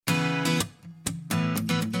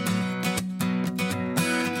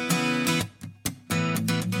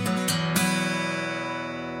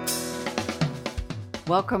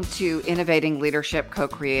Welcome to Innovating Leadership,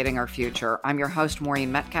 Co-Creating Our Future. I'm your host,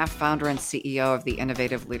 Maureen Metcalf, founder and CEO of the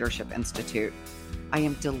Innovative Leadership Institute. I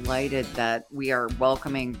am delighted that we are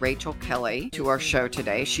welcoming Rachel Kelly to our show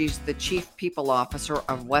today. She's the Chief People Officer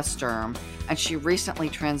of Wesderm, and she recently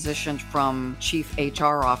transitioned from Chief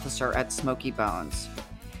HR Officer at Smokey Bones.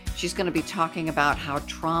 She's going to be talking about how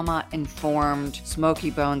trauma-informed Smokey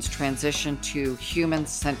Bones transitioned to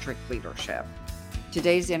human-centric leadership.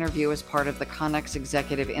 Today's interview is part of the Connex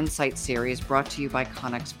Executive Insight Series brought to you by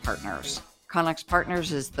Connex Partners. Connex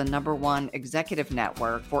Partners is the #1 executive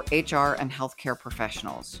network for HR and healthcare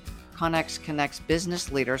professionals. Connex connects business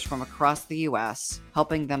leaders from across the U.S.,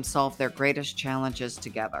 helping them solve their greatest challenges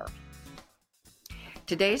together.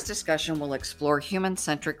 Today's discussion will explore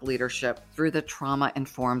human-centric leadership through the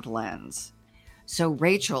trauma-informed lens. So,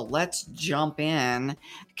 Rachel, let's jump in.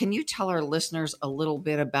 Can you tell our listeners a little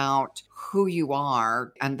bit about who you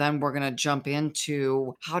are? And then we're going to jump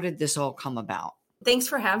into how did this all come about? Thanks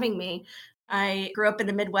for having me. I grew up in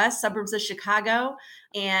the Midwest, suburbs of Chicago,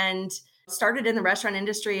 and started in the restaurant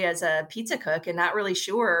industry as a pizza cook and not really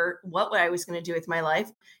sure what I was going to do with my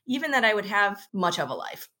life, even that I would have much of a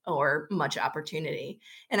life or much opportunity.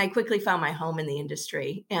 And I quickly found my home in the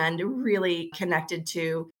industry and really connected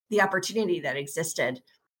to the opportunity that existed.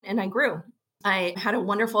 And I grew. I had a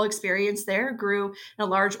wonderful experience there, grew in a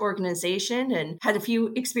large organization and had a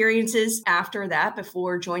few experiences after that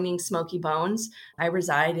before joining Smokey Bones. I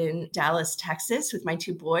reside in Dallas, Texas with my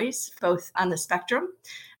 2 boys, both on the spectrum.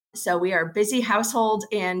 So we are a busy household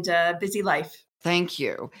and busy life. Thank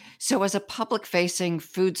you. So as a public-facing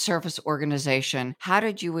food service organization, how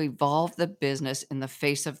did you evolve the business in the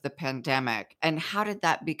face of the pandemic? And how did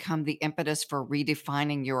that become the impetus for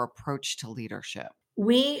redefining your approach to leadership?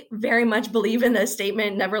 We very much believe in the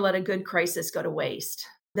statement, never let a good crisis go to waste.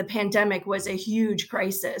 The pandemic was a huge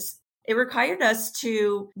crisis. It required us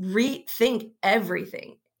to rethink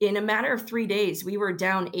everything. In a matter of 3 days, we were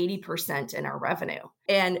down 80% in our revenue,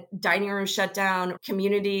 and dining rooms shut down,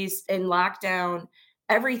 communities in lockdown,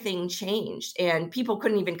 everything changed, and people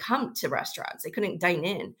couldn't even come to restaurants. They couldn't dine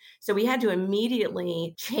in. So we had to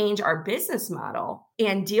immediately change our business model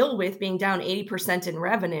and deal with being down 80% in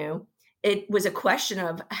revenue. It was a question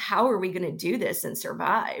of how are we going to do this and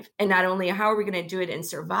survive? And not only how are we going to do it and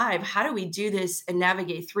survive, how do we do this and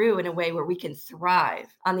navigate through in a way where we can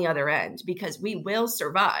thrive on the other end? Because we will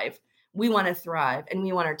survive. We want to thrive and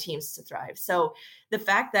we want our teams to thrive. So the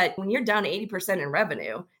fact that when you're down 80% in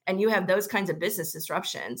revenue and you have those kinds of business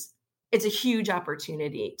disruptions, it's a huge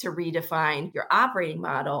opportunity to redefine your operating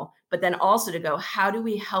model, but then also to go, how do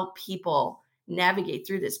we help people navigate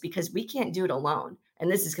through this? Because we can't do it alone.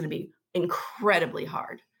 And this is going to be incredibly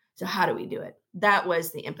hard. So how do we do it? That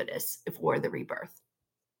was the impetus for the rebirth.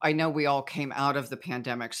 I know we all came out of the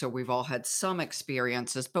pandemic, so we've all had some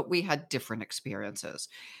experiences, but we had different experiences.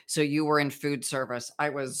 So you were in food service. I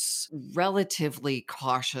was relatively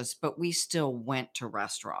cautious, but we still went to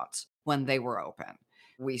restaurants when they were open.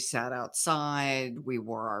 We sat outside, we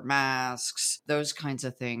wore our masks, those kinds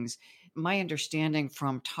of things. My understanding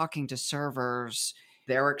from talking to servers,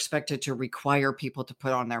 they're expected to require people to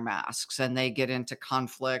put on their masks, and they get into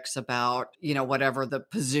conflicts about, whatever the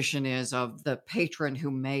position is of the patron who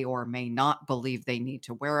may or may not believe they need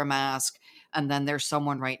to wear a mask. And then there's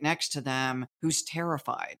someone right next to them who's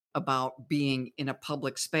terrified about being in a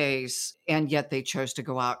public space, and yet they chose to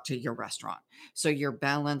go out to your restaurant. So you're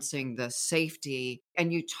balancing the safety,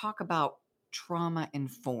 and you talk about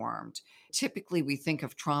trauma-informed. Typically, we think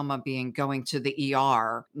of trauma being going to the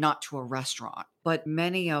ER, not to a restaurant. But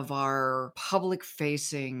many of our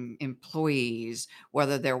public-facing employees,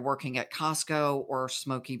 whether they're working at Costco or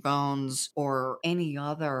Smokey Bones or any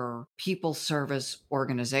other people service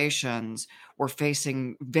organizations, were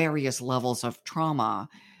facing various levels of trauma.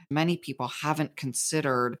 Many people haven't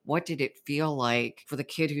considered what did it feel like for the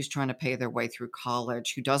kid who's trying to pay their way through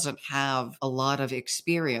college, who doesn't have a lot of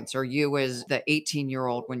experience, or you as the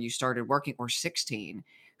 18-year-old when you started working, or 16,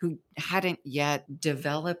 who hadn't yet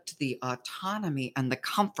developed the autonomy and the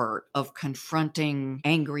comfort of confronting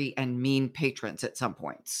angry and mean patrons at some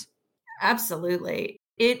points. Absolutely.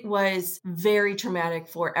 It was very traumatic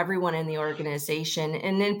for everyone in the organization,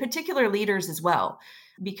 and in particular leaders as well,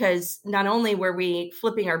 because not only were we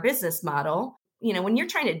flipping our business model, when you're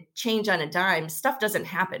trying to change on a dime, stuff doesn't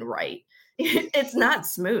happen right. It's not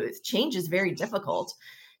smooth. Change is very difficult.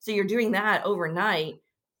 So you're doing that overnight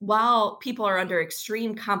while people are under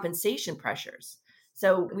extreme compensation pressures.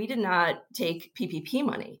 So we did not take PPP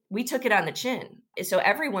money. We took it on the chin. So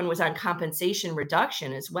everyone was on compensation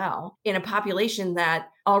reduction as well in a population that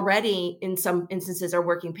already in some instances are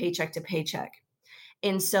working paycheck to paycheck.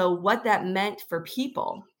 And so what that meant for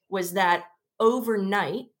people was that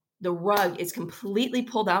overnight, the rug is completely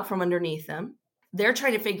pulled out from underneath them. They're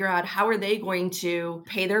trying to figure out how are they going to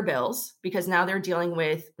pay their bills because now they're dealing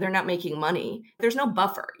with they're not making money. There's no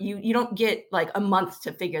buffer. You don't get like a month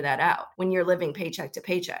to figure that out when you're living paycheck to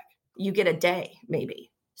paycheck. You get a day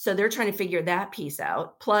maybe. So they're trying to figure that piece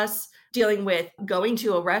out. Plus dealing with going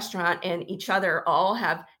to a restaurant and each other all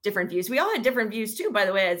have different views. We all had different views too, by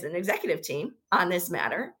the way, as an executive team on this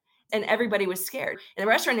matter. And everybody was scared. In the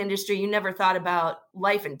restaurant industry, you never thought about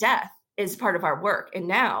life and death is part of our work. And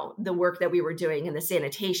now the work that we were doing and the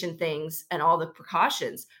sanitation things and all the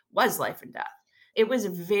precautions was life and death. It was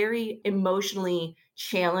very emotionally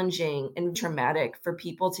challenging and traumatic for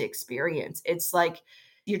people to experience. It's like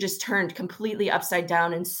you're just turned completely upside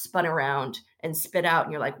down and spun around and spit out.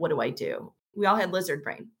 And you're like, what do I do? We all had lizard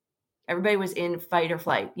brain. Everybody was in fight or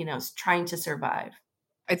flight, trying to survive.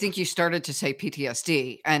 I think you started to say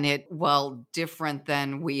PTSD, and while different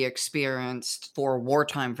than we experienced for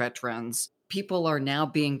wartime veterans, people are now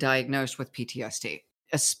being diagnosed with PTSD,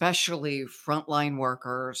 especially frontline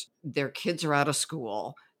workers. Their kids are out of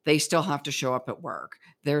school. They still have to show up at work.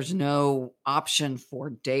 There's no option for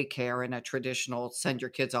daycare in a traditional send your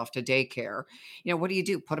kids off to daycare. What do you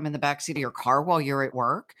do? Put them in the backseat of your car while you're at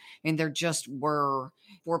work? And there just were,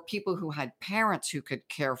 for people who had parents who could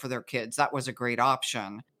care for their kids, that was a great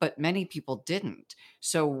option. But many people didn't.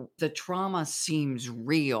 So the trauma seems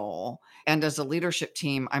real. And as a leadership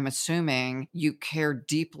team, I'm assuming you care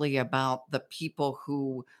deeply about the people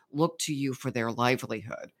who look to you for their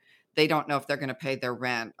livelihood. They don't know if they're going to pay their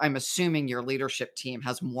rent. I'm assuming your leadership team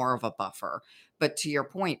has more of a buffer. But to your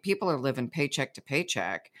point, people are living paycheck to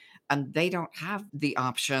paycheck, and they don't have the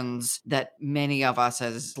options that many of us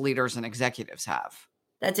as leaders and executives have.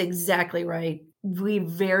 That's exactly right. We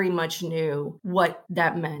very much knew what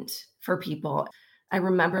that meant for people. I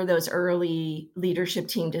remember those early leadership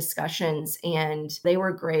team discussions, and they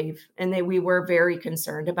were grave, and we were very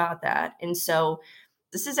concerned about that. And so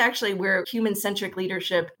this is actually where human-centric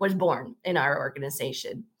leadership was born in our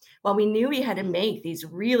organization. While we knew we had to make these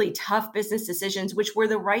really tough business decisions, which were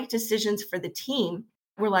the right decisions for the team,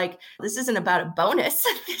 we're like, this isn't about a bonus.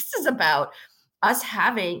 This is about us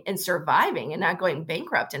having and surviving and not going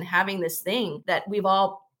bankrupt and having this thing that we've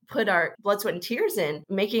all put our blood, sweat, and tears in,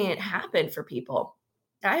 making it happen for people.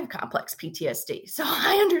 I have complex PTSD, so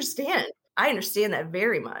I understand. I understand that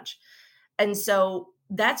very much. And so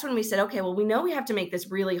that's when we said, okay, well, we know we have to make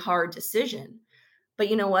this really hard decision. But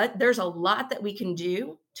you know what? There's a lot that we can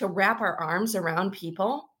do to wrap our arms around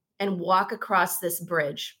people and walk across this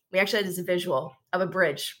bridge. We actually had this visual of a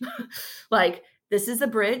bridge. Like, this is the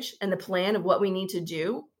bridge and the plan of what we need to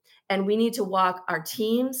do. And we need to walk our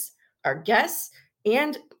teams, our guests,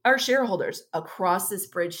 and our shareholders across this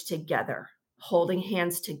bridge together, holding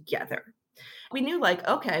hands together. We knew like,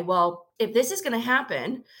 okay, well, if this is going to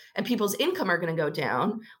happen and people's income are going to go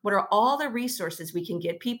down, what are all the resources we can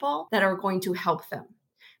get people that are going to help them?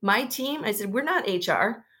 My team, I said, we're not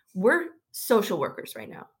HR, we're social workers right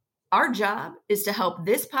now. Our job is to help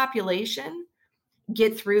this population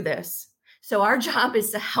get through this. So our job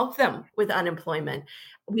is to help them with unemployment.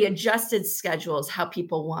 We adjusted schedules how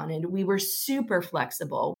people wanted. We were super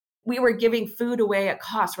flexible. We were giving food away at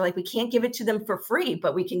cost. We're like, we can't give it to them for free,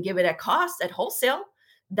 but we can give it at cost at wholesale.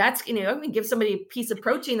 That's, we can give somebody a piece of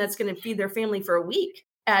protein that's going to feed their family for a week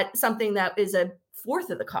at something that is a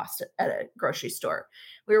fourth of the cost at a grocery store.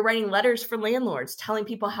 We were writing letters for landlords, telling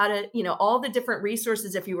people how to, all the different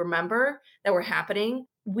resources, if you remember, that were happening.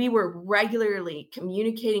 We were regularly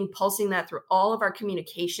communicating, pulsing that through all of our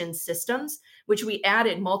communication systems, which we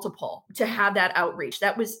added multiple to have that outreach.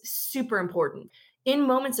 That was super important. In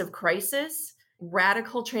moments of crisis,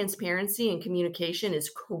 radical transparency and communication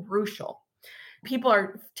is crucial. People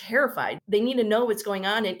are terrified. They need to know what's going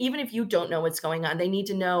on. And even if you don't know what's going on, they need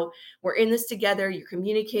to know we're in this together. You're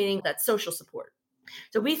communicating, that social support.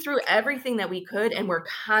 So we threw everything that we could, and we're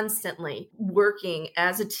constantly working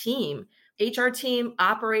as a team, HR team,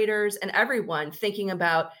 operators, and everyone thinking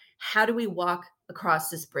about how do we walk across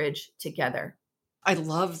this bridge together. I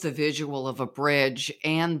love the visual of a bridge,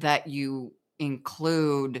 and that you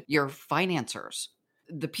include your financiers,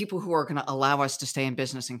 the people who are going to allow us to stay in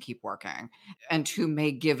business and keep working, and who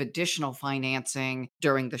may give additional financing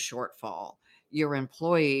during the shortfall. Your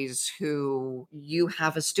employees who you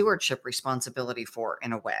have a stewardship responsibility for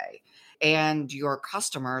in a way, and your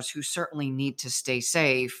customers who certainly need to stay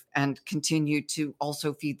safe and continue to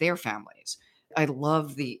also feed their families. I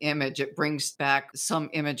love the image. It brings back some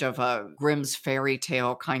image of a Grimm's fairy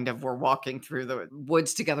tale, kind of, we're walking through the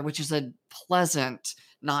woods together, which is a pleasant,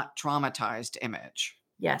 not traumatized image.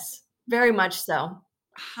 Yes, very much so.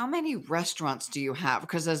 How many restaurants do you have?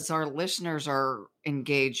 Because as our listeners are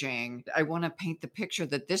engaging, I want to paint the picture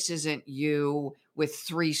that this isn't you with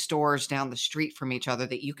 3 stores down the street from each other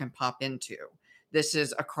that you can pop into. This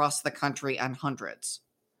is across the country and hundreds.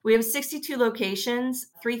 We have 62 locations,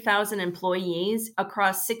 3,000 employees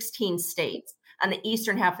across 16 states on the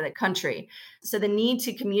eastern half of the country. So the need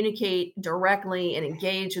to communicate directly and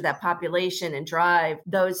engage with that population and drive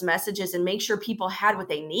those messages and make sure people had what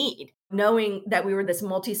they need, knowing that we were this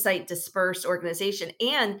multi-site dispersed organization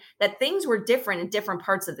and that things were different in different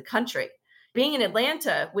parts of the country. Being in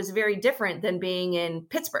Atlanta was very different than being in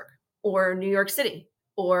Pittsburgh or New York City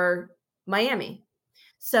or Miami.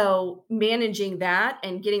 So managing that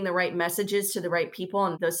and getting the right messages to the right people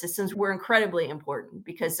and those systems were incredibly important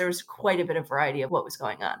because there was quite a bit of variety of what was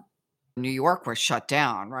going on. New York was shut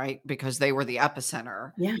down, right? Because they were the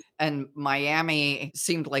epicenter. Yeah. And Miami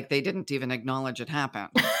seemed like they didn't even acknowledge it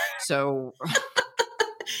happened. So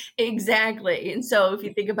Exactly. And so if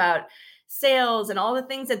you think about sales and all the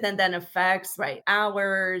things that then affects, right,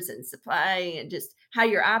 hours and supply and just how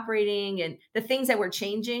you're operating and the things that were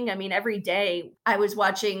changing. I mean, every day I was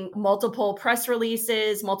watching multiple press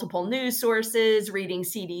releases, multiple news sources, reading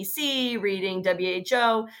CDC, reading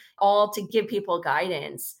WHO, all to give people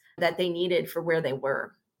guidance that they needed for where they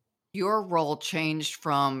were. your role changed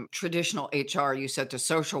from traditional HR, you said, to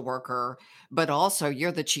social worker, but also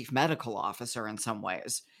you're the chief medical officer in some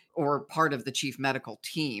ways, or part of the chief medical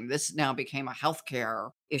team. This now became a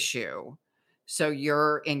healthcare issue. So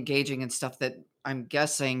you're engaging in stuff that I'm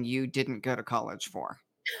guessing you didn't go to college for.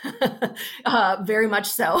 Very much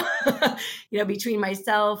so. Between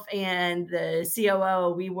myself and the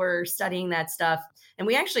COO, we were studying that stuff. And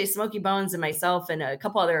we actually, Smoky Bones and myself and a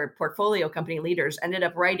couple other portfolio company leaders ended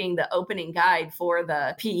up writing the opening guide for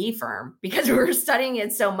the PE firm because we were studying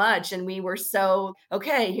it so much. And we were so,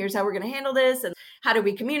 okay, here's how we're going to handle this. And how do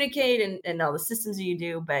we communicate and all the systems you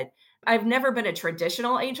do. But I've never been a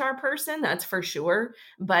traditional HR person, that's for sure.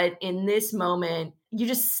 But in this moment, you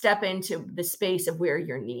just step into the space of where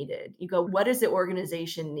you're needed. You go, what does the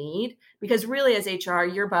organization need? Because really, as HR,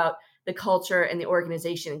 you're about the culture and the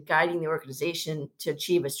organization and guiding the organization to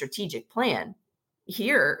achieve a strategic plan.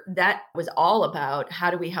 Here, that was all about how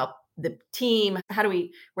do we help the team? How do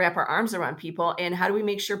we wrap our arms around people? And how do we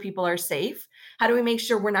make sure people are safe? How do we make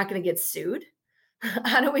sure we're not going to get sued?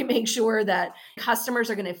 How do we make sure that customers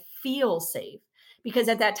are going to feel safe? Because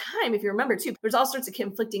at that time, if you remember too, there's all sorts of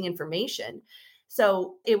conflicting information.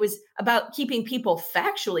 So it was about keeping people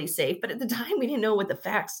factually safe. But at the time, we didn't know what the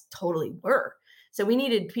facts totally were. So we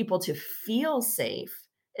needed people to feel safe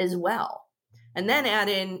as well. And then add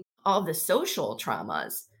in all the social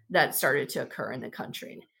traumas that started to occur in the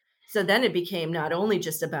country. So then it became not only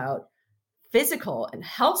just about physical and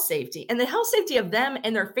health safety and the health safety of them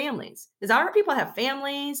and their families. Because our people have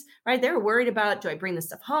families, right? They're worried about, do I bring this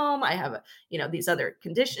stuff home? I have, these other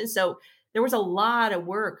conditions. So there was a lot of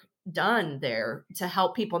work done there to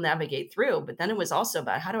help people navigate through. But then it was also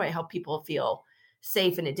about how do I help people feel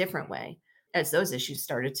safe in a different way as those issues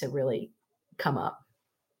started to really come up.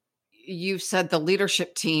 You've said the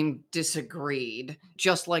leadership team disagreed,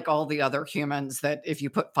 just like all the other humans, that if you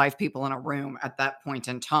put 5 people in a room at that point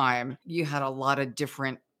in time, you had a lot of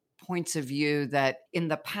different points of view that in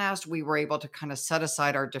the past we were able to kind of set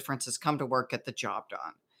aside our differences, come to work, get the job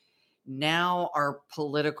done. Now our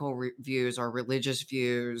political views, our religious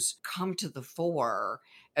views come to the fore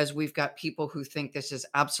as we've got people who think this is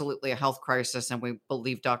absolutely a health crisis and we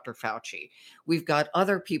believe Dr. Fauci. We've got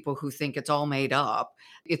other people who think it's all made up.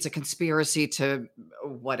 It's a conspiracy to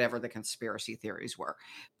whatever the conspiracy theories were.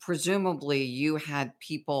 Presumably, you had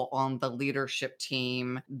people on the leadership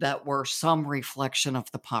team that were some reflection of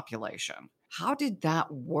the population. How did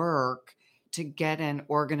that work to get an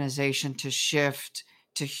organization to shift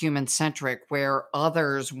to human centric where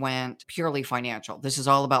others went purely financial? This is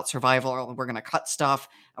all about survival. We're going to cut stuff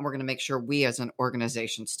and we're going to make sure we as an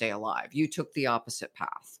organization stay alive. You took the opposite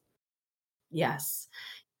path. Yes.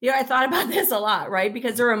 I thought about this a lot, right?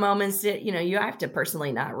 Because there are moments that, you have to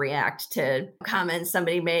personally not react to comments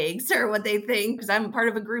somebody makes or what they think, because I'm part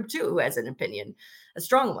of a group too who has an opinion, a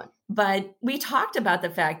strong one. But we talked about the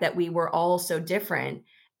fact that we were all so different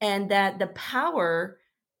and that the power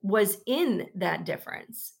was in that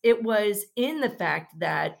difference. It was in the fact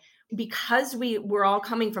that because we were all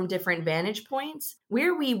coming from different vantage points,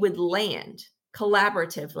 where we would land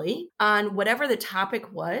collaboratively on whatever the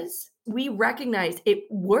topic was, we recognized it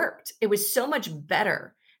worked. It was so much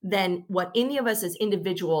better than what any of us as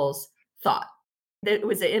individuals thought. That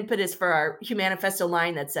was the impetus for our Humanifesto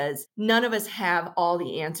line that says, none of us have all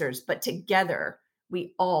the answers, but together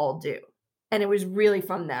we all do. And it was really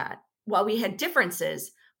from that. while we had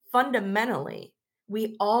differences, fundamentally,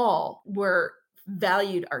 we all were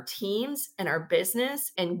valued our teams and our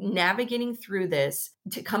business and navigating through this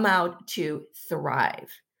to come out to thrive.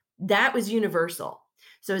 That was universal.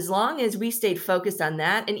 So as long as we stayed focused on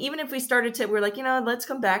that, and even if we started to, we're like, let's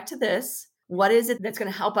come back to this. What is it that's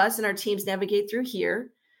going to help us and our teams navigate through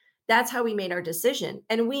here? That's how we made our decision.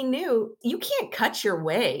 And we knew you can't cut your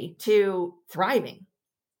way to thriving.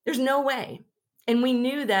 There's no way. And we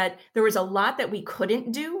knew that there was a lot that we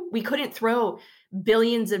couldn't do. We couldn't throw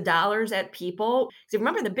billions of dollars at people. So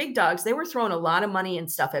remember the big dogs, they were throwing a lot of money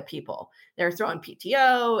and stuff at people. They were throwing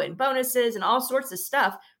PTO and bonuses and all sorts of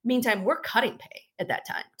stuff. Meantime, we're cutting pay at that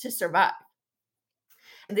time to survive.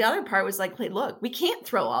 The other part was like, hey, look, we can't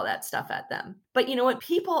throw all that stuff at them. But you know what?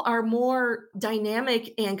 People are more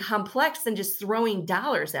dynamic and complex than just throwing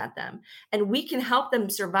dollars at them. And we can help them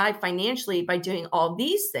survive financially by doing all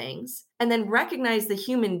these things and then recognize the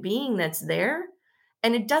human being that's there.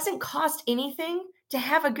 And it doesn't cost anything to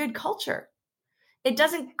have a good culture. It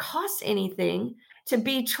doesn't cost anything to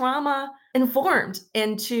be trauma informed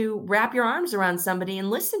and to wrap your arms around somebody and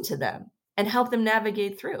listen to them and help them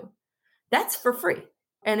navigate through. That's for free.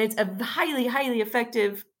 And it's a highly, highly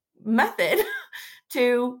effective method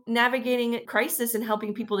to navigating crisis and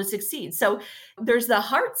helping people to succeed. So there's the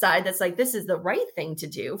heart side that's like, this is the right thing to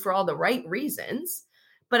do for all the right reasons.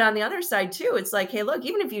 But on the other side too, it's like, hey, look,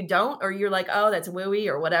 even if you don't, or you're like, oh, that's wooey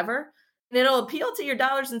or whatever, it'll appeal to your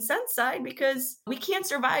dollars and cents side because we can't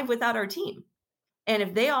survive without our team. And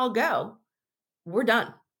if they all go, we're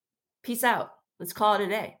done. Peace out. Let's call it a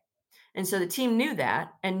day. And so the team knew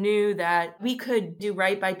that and knew that we could do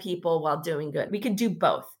right by people while doing good. We could do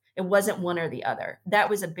both. It wasn't one or the other. That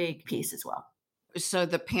was a big piece as well. So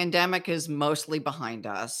the pandemic is mostly behind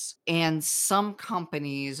us, and some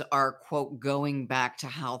companies are, quote, going back to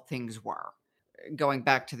how things were, going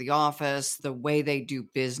back to the office, the way they do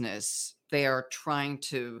business. They are trying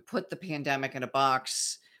to put the pandemic in a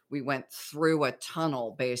box. We went through a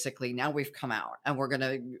tunnel, basically. Now we've come out and we're going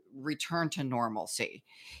to return to normalcy.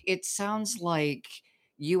 It sounds like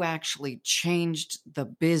you actually changed the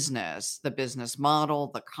business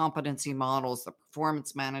model, the competency models, the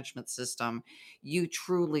performance management system. You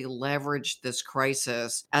truly leveraged this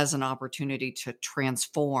crisis as an opportunity to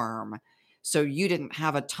transform. So you didn't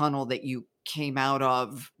have a tunnel that you came out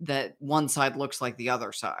of that one side looks like the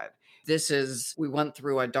other side. We went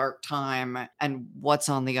through a dark time, and what's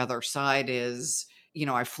on the other side is,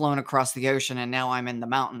 I've flown across the ocean and now I'm in the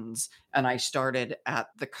mountains and I started at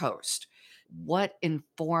the coast. What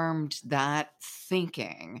informed that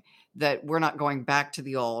thinking that we're not going back to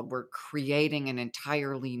the old, we're creating an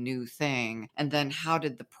entirely new thing? And then how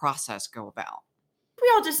did the process go about?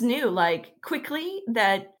 We all just knew quickly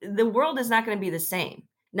that the world is not going to be the same.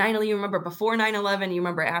 You remember before 9/11, you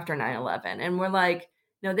remember after 9/11. And we're like,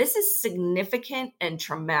 no, this is significant and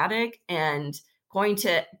traumatic and going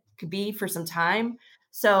to be for some time.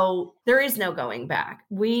 So there is no going back.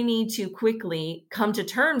 We need to quickly come to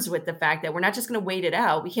terms with the fact that we're not just going to wait it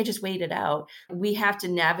out. We can't just wait it out. We have to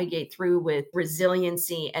navigate through with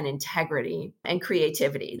resiliency and integrity and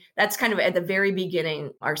creativity. That's kind of at the very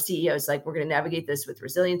beginning. Our CEO is like, we're going to navigate this with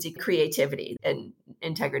resiliency, creativity, and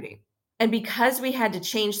integrity. And because we had to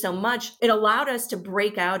change so much, it allowed us to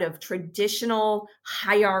break out of traditional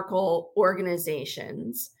hierarchical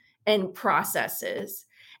organizations and processes.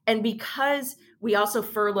 And because we also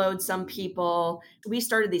furloughed some people, we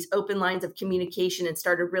started these open lines of communication and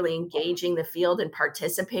started really engaging the field and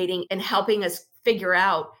participating and helping us figure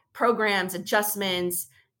out programs, adjustments.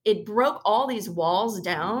 It broke all these walls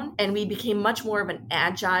down, and we became much more of an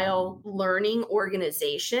agile learning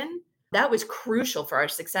organization. That was crucial for our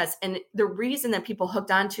success. And the reason that people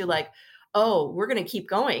hooked on to we're going to keep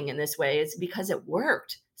going in this way is because it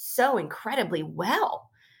worked so incredibly well.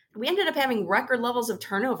 We ended up having record levels of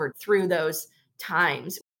turnover through those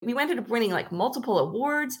times. We ended up winning multiple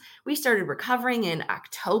awards. We started recovering in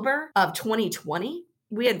October of 2020.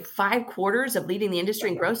 We had 5 quarters of leading the industry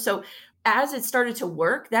in growth. So as it started to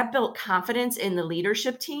work, that built confidence in the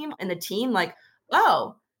leadership team and the team,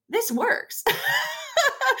 oh, this works.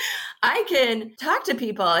 I can talk to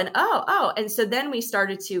people and And so then we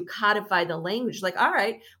started to codify the language, all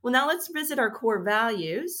right, well, now let's visit our core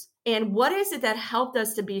values. And what is it that helped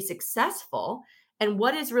us to be successful? And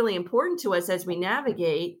what is really important to us as we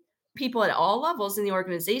navigate people at all levels in the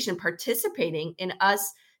organization participating in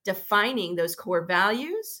us defining those core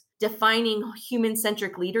values, defining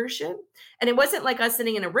human-centric leadership. And it wasn't like us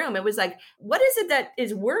sitting in a room. It was what is it that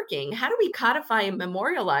is working? How do we codify and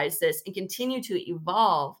memorialize this and continue to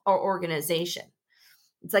evolve our organization?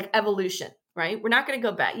 It's like evolution, right? We're not going to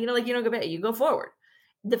go back. You don't go back, you go forward.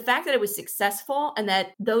 The fact that it was successful and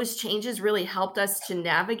that those changes really helped us to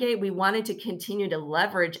navigate, we wanted to continue to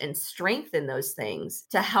leverage and strengthen those things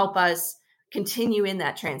to help us continue in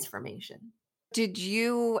that transformation. Did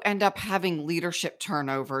you end up having leadership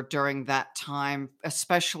turnover during that time,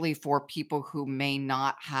 especially for people who may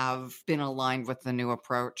not have been aligned with the new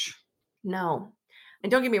approach? No.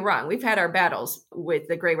 And don't get me wrong, we've had our battles with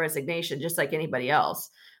the great resignation, just like anybody else,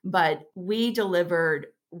 but we delivered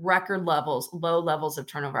record levels, low levels of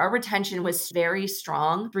turnover. Our retention was very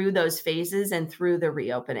strong through those phases and through the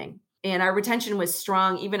reopening. And our retention was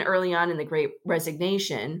strong even early on in the great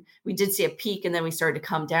resignation. We did see a peak and then we started to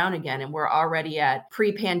come down again. And we're already at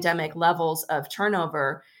pre pandemic levels of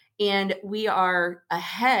turnover. And we are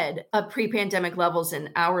ahead of pre pandemic levels in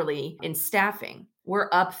hourly in staffing. We're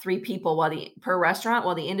up 3 people per restaurant,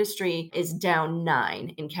 while the industry is down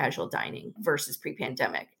 9 in casual dining versus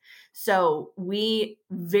pre-pandemic. So we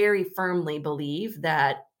very firmly believe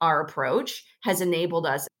that our approach has enabled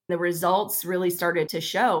us. The results really started to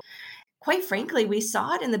show. Quite frankly, we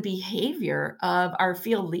saw it in the behavior of our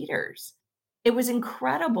field leaders. It was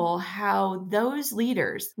incredible how those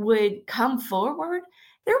leaders would come forward.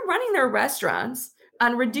 They're running their restaurants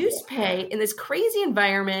on reduced pay in this crazy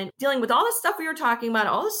environment, dealing with all the stuff we were talking about,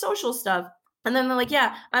 all the social stuff. And then they're like,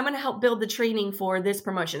 yeah, I'm going to help build the training for this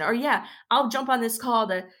promotion. Or yeah, I'll jump on this call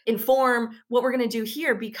to inform what we're going to do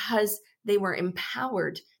here, because they were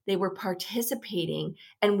empowered. They were participating,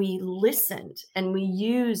 and we listened and we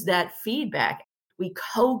used that feedback. We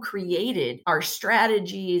co-created our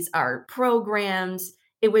strategies, our programs.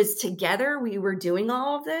 It was together we were doing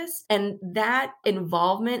all of this, and that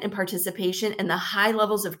involvement and participation and the high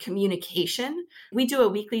levels of communication. We do a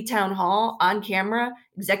weekly town hall on camera,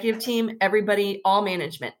 executive team, everybody, all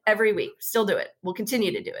management, every week. Still do it. We'll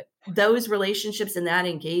continue to do it. Those relationships and that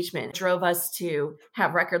engagement drove us to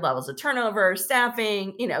have record levels of turnover,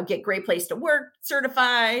 staffing, get Great Place to Work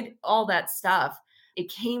certified, all that stuff.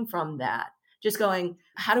 It came from that. Just going,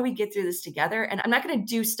 how do we get through this together? And I'm not going to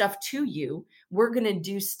do stuff to you. We're going to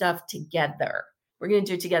do stuff together. We're going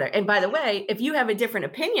to do it together. And by the way, if you have a different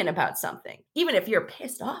opinion about something, even if you're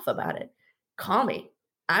pissed off about it, call me.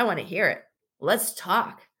 I want to hear it. Let's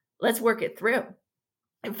talk. Let's work it through.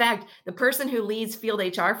 In fact, the person who leads field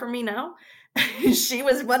HR for me now, she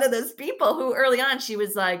was one of those people who early on, she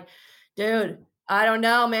was like, dude, I don't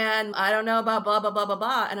know, man. I don't know about blah, blah, blah, blah,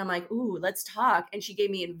 blah. And I'm like, ooh, let's talk. And she gave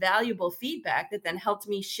me invaluable feedback that then helped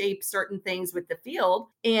me shape certain things with the field.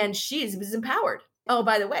 And she was empowered. Oh,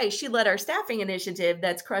 by the way, she led our staffing initiative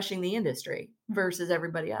that's crushing the industry versus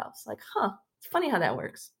everybody else. Like, it's funny how that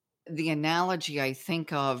works. The analogy I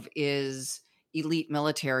think of is elite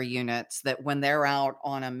military units that when they're out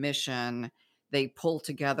on a mission, they pull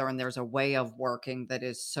together and there's a way of working that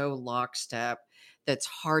is so lockstep that's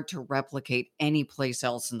hard to replicate any place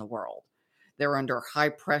else in the world. They're under high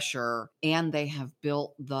pressure and they have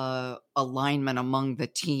built the alignment among the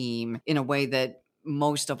team in a way that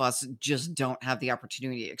most of us just don't have the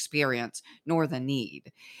opportunity to experience, nor the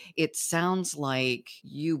need. It sounds like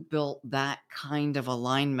you built that kind of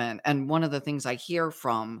alignment. And one of the things I hear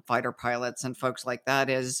from fighter pilots and folks like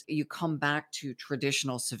that is you come back to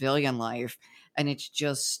traditional civilian life, and it's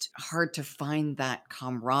just hard to find that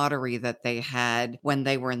camaraderie that they had when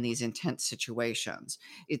they were in these intense situations.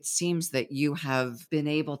 It seems that you have been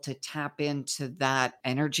able to tap into that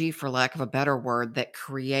energy, for lack of a better word, that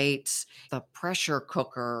creates the pressure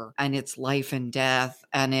cooker, and it's life and death,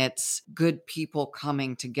 and it's good people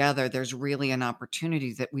coming together. There's really an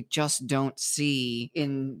opportunity that we just don't see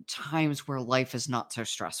in times where life is not so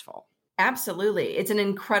stressful. Absolutely. It's an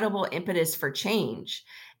incredible impetus for change.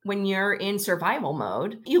 When you're in survival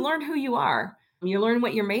mode, you learn who you are, you learn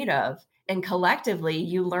what you're made of, and collectively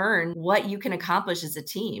you learn what you can accomplish as a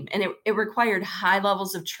team. And it required high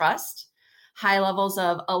levels of trust, high levels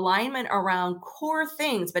of alignment around core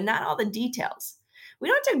things, but not all the details. We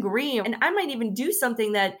don't have to agree. And I might even do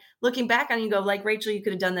something that looking back on, you go like, Rachel, you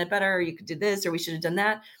could have done that better, or you could do this, or we should have done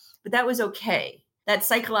that. But that was okay. That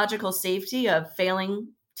psychological safety of failing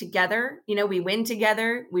together. We win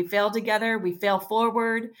together, we fail together, we fail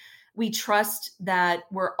forward. We trust that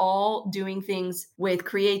we're all doing things with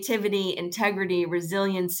creativity, integrity,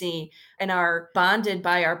 resiliency, and are bonded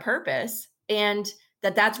by our purpose, and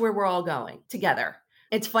that's where we're all going together.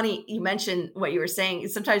 It's funny, you mentioned what you were saying.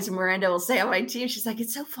 Sometimes Miranda will say on my team, she's like,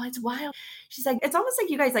 it's so fun, it's wild. She's like, it's almost like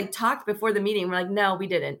you guys like talked before the meeting. We're like, no, we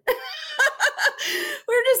didn't.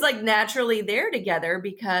 We're just like naturally there together,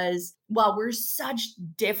 because while we're such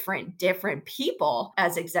different people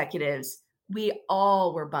as executives, we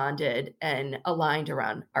all were bonded and aligned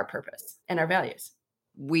around our purpose and our values.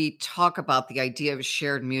 We talk about the idea of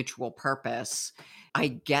shared mutual purpose. I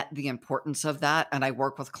get the importance of that, and I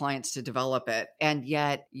work with clients to develop it. And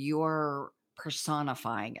yet you're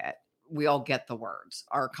personifying it. We all get the words.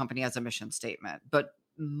 Our company has a mission statement, but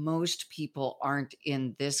most people aren't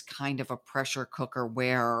in this kind of a pressure cooker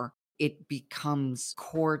where it becomes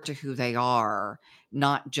core to who they are,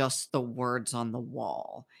 not just the words on the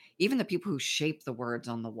wall. Even the people who shape the words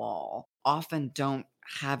on the wall often don't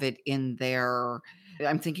have it in their,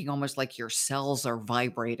 I'm thinking almost like your cells are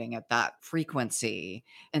vibrating at that frequency.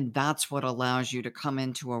 And that's what allows you to come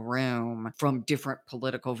into a room from different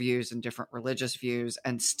political views and different religious views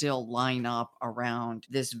and still line up around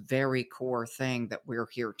this very core thing that we're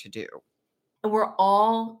here to do. We're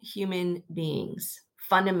all human beings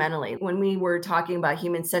fundamentally. When we were talking about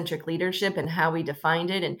human centric leadership and how we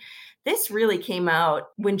defined it, and this really came out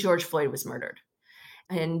when George Floyd was murdered.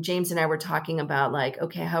 And James and I were talking about, like,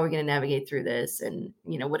 okay, how are we going to navigate through this? And,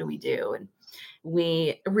 what do we do? And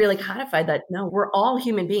we really codified that no, we're all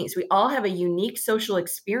human beings. We all have a unique social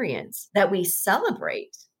experience that we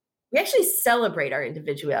celebrate. We actually celebrate our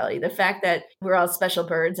individuality. The fact that we're all special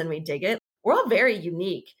birds and we dig it. We're all very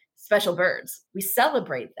unique, special birds. We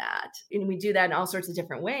celebrate that. And we do that in all sorts of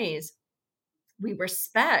different ways. We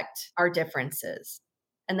respect our differences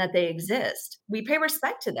and that they exist. We pay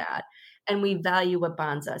respect to that. And we value what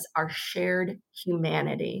bonds us, our shared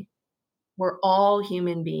humanity. We're all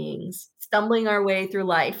human beings stumbling our way through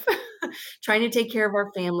life, trying to take care of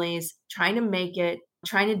our families, trying to make it,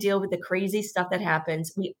 trying to deal with the crazy stuff that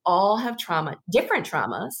happens. We all have trauma, different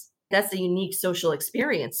traumas. That's the unique social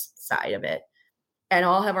experience side of it. And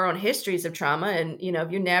all have our own histories of trauma. And,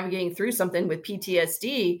 if you're navigating through something with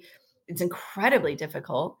PTSD, it's incredibly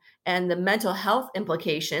difficult. And the mental health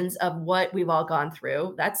implications of what we've all gone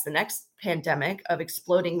through, that's the next pandemic of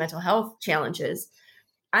exploding mental health challenges.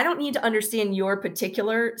 I don't need to understand your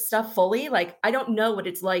particular stuff fully. Like, I don't know what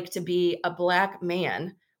it's like to be a Black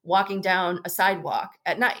man walking down a sidewalk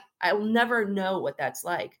at night. I will never know what that's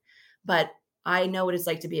like. But I know what it's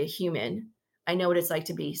like to be a human. I know what it's like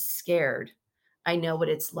to be scared. I know what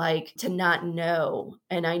it's like to not know.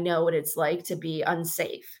 And I know what it's like to be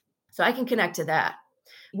unsafe. So I can connect to that.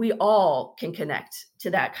 We all can connect to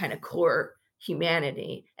that kind of core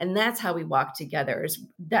humanity. And that's how we walk together, is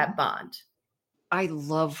that bond. I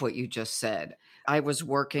love what you just said. I was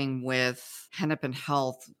working with Hennepin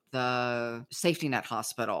Health, the safety net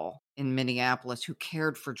hospital in Minneapolis, who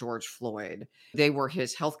cared for George Floyd. They were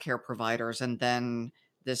his healthcare providers. And then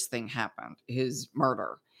this thing happened, his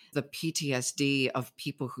murder. The PTSD of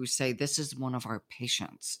people who say, this is one of our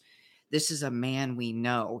patients. This is a man we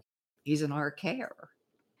know. He's in our care.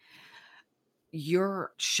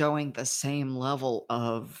 You're showing the same level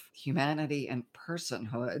of humanity and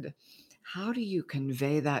personhood. How do you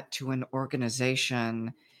convey that to an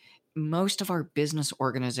organization? Most of our business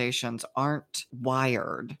organizations aren't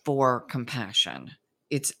wired for compassion.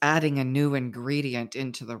 It's adding a new ingredient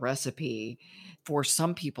into the recipe. For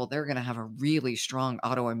some people, they're going to have a really strong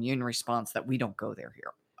autoimmune response that we don't go there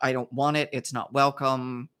here. I don't want it. It's not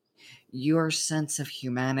welcome. Your sense of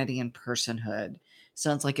humanity and personhood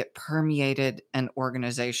sounds like it permeated an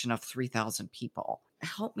organization of 3,000 people.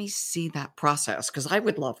 Help me see that process, because I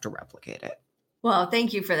would love to replicate it. Well,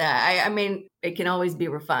 thank you for that. I mean, it can always be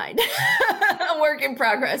refined. A work in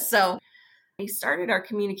progress. So we started our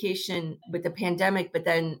communication with the pandemic, but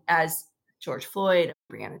then as George Floyd,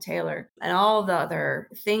 Breonna Taylor, and all the other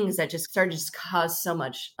things that just started to cause so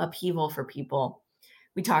much upheaval for people,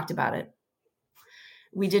 we talked about it.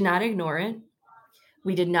 We did not ignore it.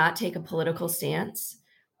 We did not take a political stance.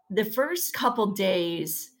 The first couple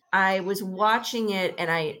days, I was watching it,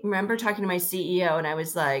 and I remember talking to my CEO, and I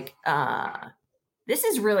was like, this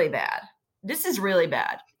is really bad. This is really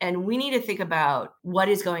bad. And we need to think about what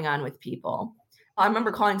is going on with people. I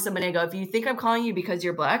remember calling somebody and I go, if you think I'm calling you because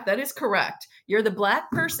you're Black, that is correct. You're the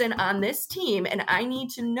Black person on this team, and I need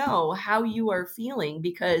to know how you are feeling,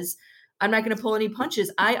 because I'm not going to pull any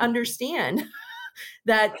punches. I understand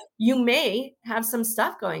that you may have some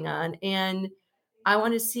stuff going on, and I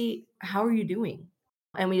want to see, how are you doing?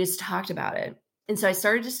 And we just talked about it. And so I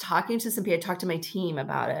started just talking to some people. I talked to my team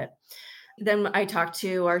about it. Then I talked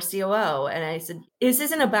to our COO and I said, this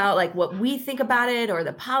isn't about like what we think about it or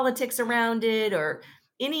the politics around it or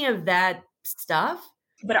any of that stuff,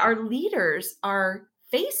 but our leaders are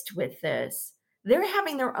faced with this. They're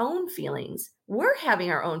having their own feelings. We're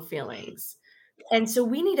having our own feelings. And so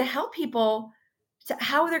we need to help people to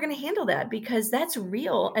how they're going to handle that, because that's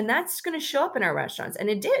real and that's going to show up in our restaurants. And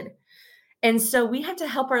it did. And so we have to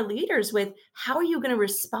help our leaders with, how are you going to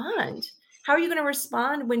respond? How are you going to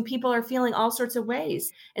respond when people are feeling all sorts of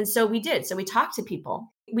ways? And so we did. So we talked to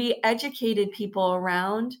people. We educated people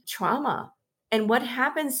around trauma and what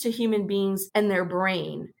happens to human beings and their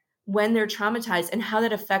brain when they're traumatized and how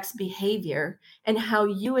that affects behavior and how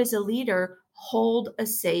you as a leader hold a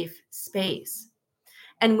safe space.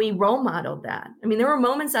 And we role modeled that. I mean, there were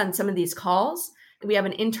moments on some of these calls. We have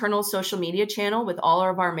an internal social media channel with all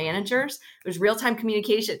of our managers. There's real-time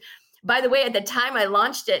communication. By the way, at the time I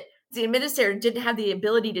launched it, the administrator didn't have the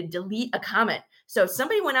ability to delete a comment. So if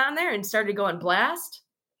somebody went on there and started going blast,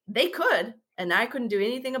 they could, and I couldn't do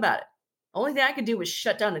anything about it. Only thing I could do was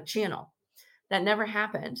shut down the channel. That never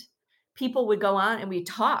happened. People would go on and we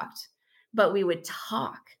talked, but we would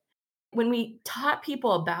talk. When we taught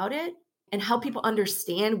people about it and help people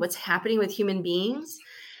understand what's happening with human beings,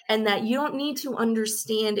 and that you don't need to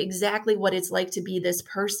understand exactly what it's like to be this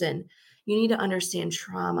person. You need to understand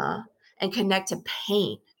trauma and connect to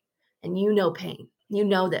pain. And you know pain. You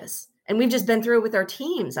know this. And we've just been through it with our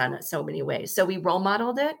teams on it so many ways. So we role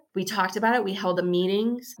modeled it. We talked about it. We held the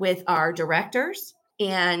meetings with our directors.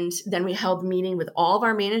 And then we held a meeting with all of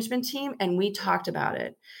our management team and we talked about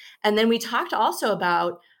it. And then we talked also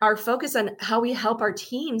about our focus on how we help our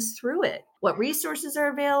teams through it, what resources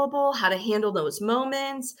are available, how to handle those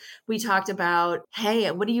moments. We talked about, hey,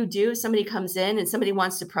 what do you do if somebody comes in and somebody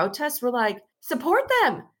wants to protest? We're like, support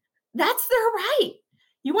them. That's their right.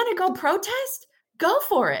 You want to go protest? Go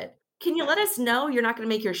for it. Can you let us know you're not going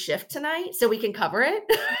to make your shift tonight so we can cover it?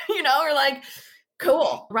 We're like,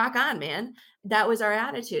 cool, rock on, man. That was our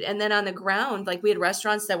attitude. And then on the ground, like we had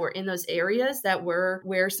restaurants that were in those areas that were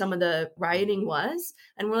where some of the rioting was.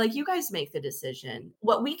 And we're like, you guys make the decision.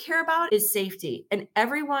 What we care about is safety. And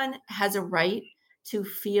everyone has a right to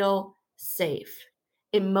feel safe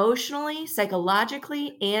emotionally,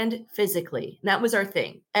 psychologically, and physically. And that was our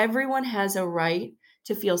thing. Everyone has a right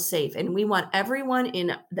to feel safe. And we want everyone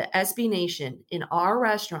in the SB Nation, in our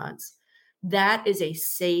restaurants, that is a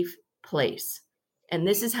safe place. And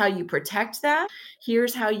this is how you protect that.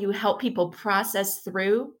 Here's how you help people process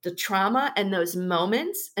through the trauma and those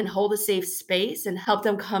moments and hold a safe space and help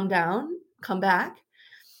them come down, come back.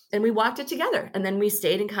 And we walked it together. And then we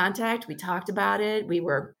stayed in contact. We talked about it. We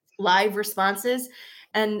were live responses.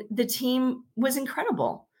 And the team was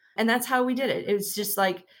incredible. And that's how we did it. It was just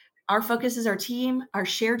like, our focus is our team, our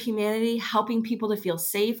shared humanity, helping people to feel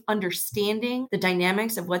safe, understanding the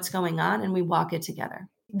dynamics of what's going on, and we walk it together.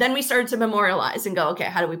 Then we started to memorialize and go, okay,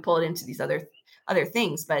 how do we pull it into these other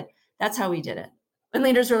things? But that's how we did it. And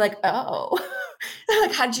leaders were like, oh,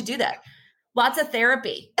 like, how'd you do that? Lots of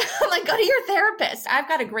therapy. I'm like, go to your therapist. I've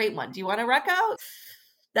got a great one. Do you want a reco?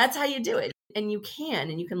 That's how you do it. And you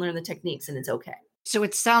can learn the techniques and it's okay. So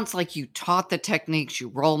it sounds like you taught the techniques, you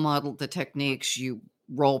role modeled the techniques, you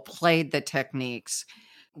role played the techniques.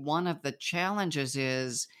 One of the challenges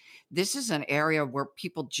is this is an area where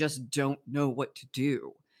people just don't know what to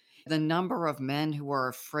do. The number of men who are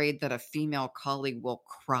afraid that a female colleague will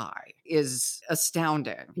cry is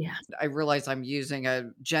astounding. Yeah. I realize I'm using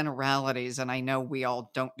generalities and I know we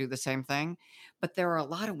all don't do the same thing, but there are a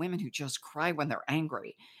lot of women who just cry when they're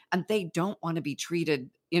angry and they don't want to be treated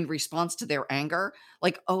in response to their anger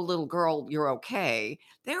like, oh, little girl, you're okay.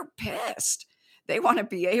 They're pissed. They want to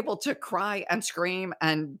be able to cry and scream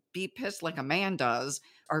and be pissed like a man does.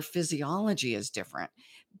 Our physiology is different.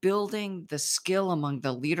 Building the skill among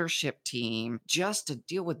the leadership team just to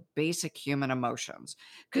deal with basic human emotions,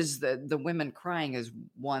 because the women crying is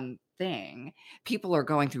one thing. People are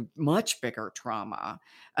going through much bigger trauma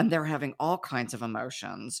and they're having all kinds of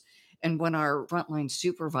emotions. And when our frontline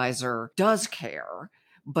supervisor does care,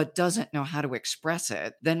 but doesn't know how to express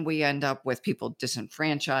it, then we end up with people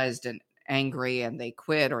disenfranchised and angry and they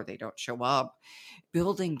quit or they don't show up.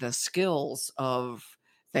 Building the skills of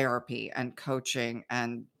therapy and coaching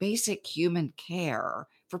and basic human care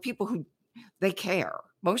for people who they care.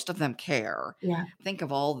 Most of them care. Yeah. Think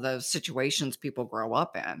of all the situations people grow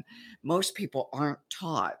up in. Most people aren't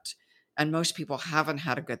taught and most people haven't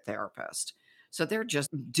had a good therapist. So they're just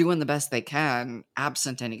doing the best they can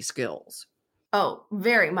absent any skills. Oh,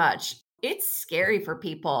 very much. It's scary for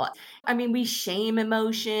people. I mean, we shame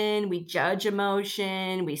emotion, we judge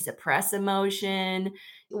emotion, we suppress emotion.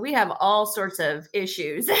 We have all sorts of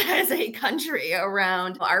issues as a country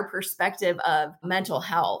around our perspective of mental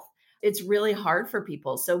health. It's really hard for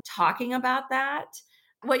people. So talking about that,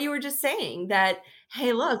 what you were just saying that,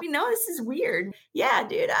 hey, look, we know this is weird. Yeah,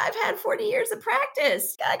 dude, I've had 40 years of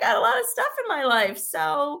practice. I got a lot of stuff in my life.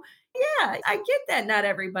 So yeah, I get that not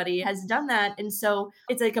everybody has done that. And so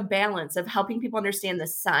it's like a balance of helping people understand the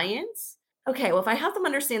science Okay, well, if I help them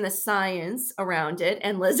understand the science around it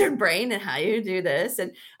and lizard brain and how you do this,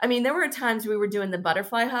 and I mean, there were times we were doing the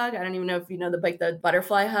butterfly hug. I don't even know if you know the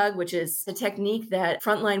butterfly hug, which is the technique that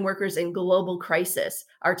frontline workers in global crisis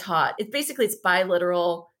are taught. It's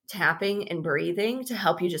bilateral tapping and breathing to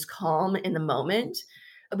help you just calm in the moment.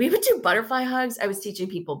 We would do butterfly hugs. I was teaching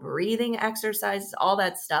people breathing exercises, all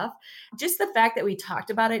that stuff. Just the fact that we talked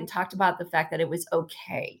about it and talked about the fact that it was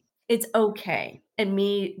okay. It's okay. And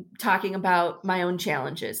me talking about my own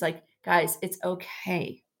challenges, like, guys, it's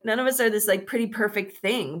okay. None of us are this like pretty perfect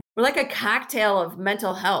thing. We're like a cocktail of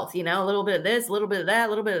mental health, a little bit of this, a little bit of that, a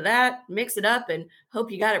little bit of that, mix it up and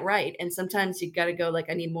hope you got it right. And sometimes you got to go like,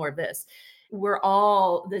 I need more of this. We're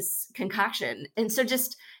all this concoction. And so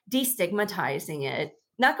just destigmatizing it,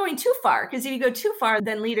 not going too far, because if you go too far,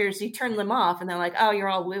 then leaders, you turn them off and they're like, oh, you're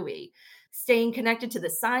all wooey. Staying connected to the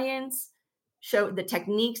science, show the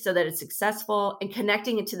technique so that it's successful, and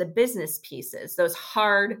connecting it to the business pieces, those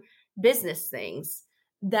hard business things,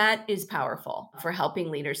 that is powerful for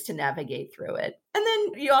helping leaders to navigate through it. And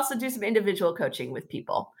then you also do some individual coaching with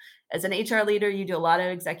people. As an HR leader, you do a lot of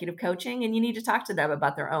executive coaching, and you need to talk to them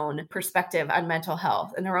about their own perspective on mental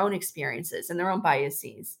health and their own experiences and their own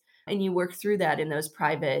biases. And you work through that in those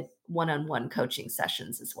private one-on-one coaching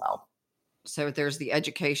sessions as well. So there's the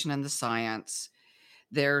education and the science.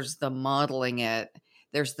 There's the modeling it.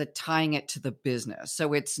 There's the tying it to the business.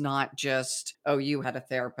 So it's not just, oh, you had a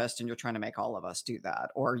therapist and you're trying to make all of us do that.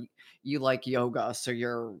 Or you like yoga, so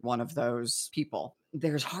you're one of those people.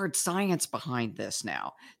 There's hard science behind this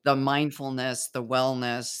now. The mindfulness, the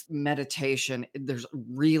wellness, meditation, there's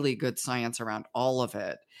really good science around all of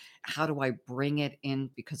it. How do I bring it in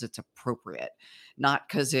because it's appropriate? Not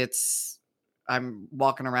because I'm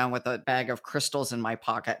walking around with a bag of crystals in my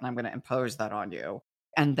pocket and I'm going to impose that on you.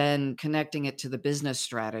 And then connecting it to the business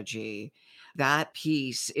strategy, that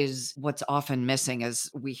piece is what's often missing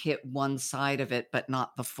as we hit one side of it, but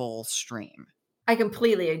not the full stream. I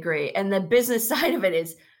completely agree. And the business side of it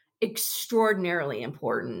is extraordinarily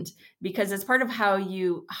important because it's part of how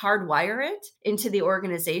you hardwire it into the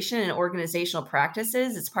organization and organizational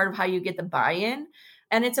practices. It's part of how you get the buy-in.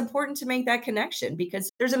 And it's important to make that connection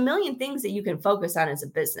because there's a million things that you can focus on as a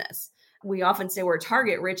business. We often say we're a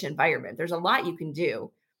target-rich environment. There's a lot you can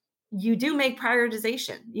do. You do make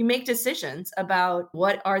prioritization. You make decisions about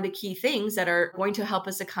what are the key things that are going to help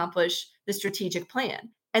us accomplish the strategic plan.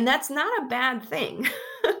 And that's not a bad thing.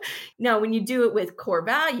 Now, when you do it with core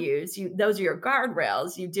values, those are your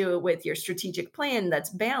guardrails. You do it with your strategic plan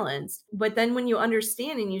that's balanced. But then when you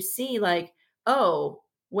understand and you see like, oh,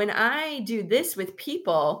 when I do this with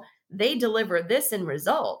people, they deliver this in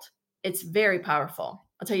result. It's very powerful.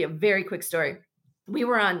 I'll tell you a very quick story. We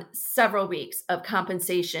were on several weeks of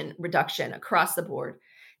compensation reduction across the board.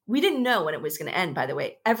 We didn't know when it was going to end, by the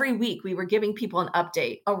way. Every week we were giving people an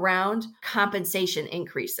update around compensation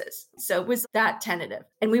increases. So it was that tentative.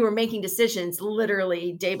 And we were making decisions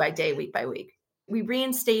literally day by day, week by week. We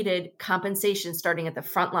reinstated compensation starting at the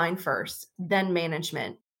front line first, then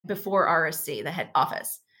management, before RSC, the head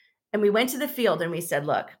office. And we went to the field and we said,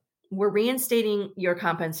 look, we're reinstating your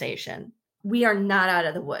compensation. We are not out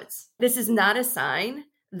of the woods. This is not a sign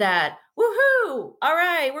that, woohoo, all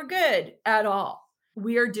right, we're good at all.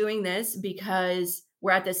 We are doing this because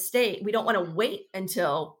we're at this state. We don't want to wait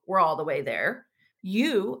until we're all the way there.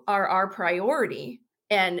 You are our priority,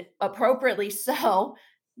 and appropriately so.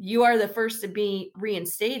 You are the first to be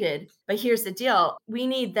reinstated. But here's the deal. We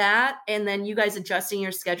need that. And then you guys adjusting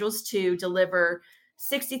your schedules to deliver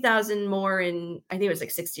 60,000 more in, I think it was like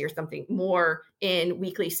 60 or something more in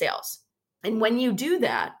weekly sales. And when you do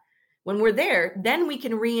that, when we're there, then we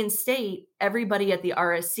can reinstate everybody at the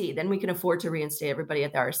RSC. Then we can afford to reinstate everybody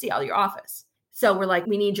at the RSC, out of your office. So we're like,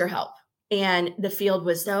 we need your help. And the field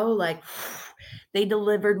was so like, they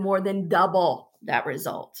delivered more than double that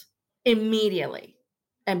result immediately.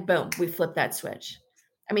 And boom, we flipped that switch.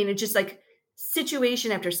 I mean, it's just like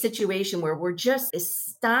situation after situation where we're just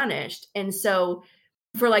astonished. And so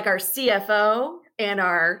for like our CFO and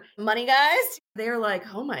our money guys, they're like,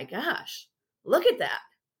 oh my gosh, look at that.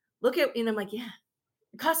 And I'm like, yeah,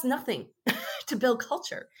 it costs nothing to build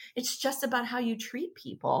culture. It's just about how you treat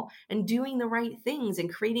people and doing the right things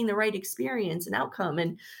and creating the right experience and outcome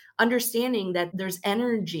and understanding that there's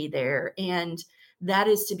energy there and that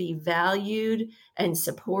is to be valued and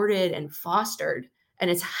supported and fostered.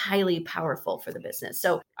 And it's highly powerful for the business.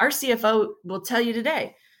 So our CFO will tell you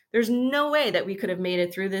today, there's no way that we could have made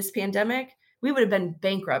it through this pandemic. We would have been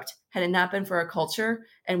bankrupt had it not been for our culture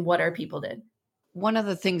and what our people did. One of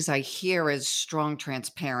the things I hear is strong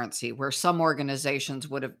transparency, where some organizations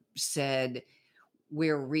would have said,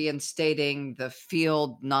 we're reinstating the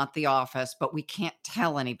field, not the office, but we can't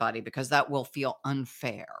tell anybody because that will feel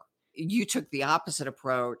unfair. You took the opposite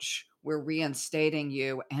approach. We're reinstating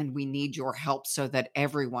you and we need your help so that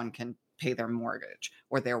everyone can pay their mortgage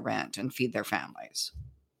or their rent and feed their families.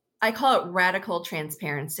 I call it radical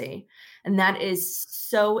transparency. And that is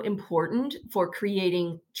so important for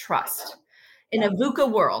creating trust. In a VUCA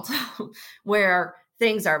world where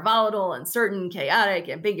things are volatile, uncertain, chaotic,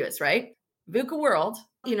 ambiguous, right? VUCA world,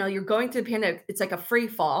 you're going through the pandemic. It's like a free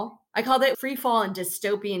fall. I call it free fall in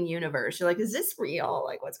dystopian universe. You're like, is this real?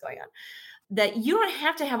 Like, what's going on? That you don't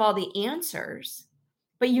have to have all the answers,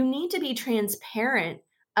 but you need to be transparent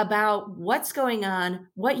about what's going on,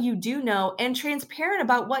 what you do know, and transparent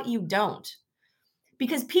about what you don't.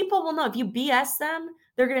 Because people will know. If you BS them,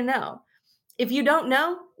 they're going to know. If you don't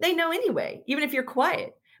know, they know anyway, even if you're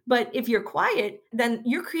quiet. But if you're quiet, then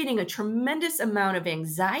you're creating a tremendous amount of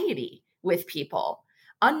anxiety with people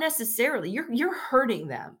unnecessarily. You're hurting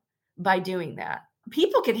them by doing that.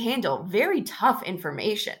 People can handle very tough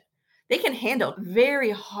information. They can handle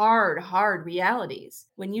very hard realities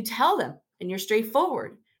when you tell them and you're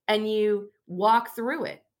straightforward and you walk through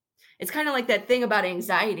it. It's kind of like that thing about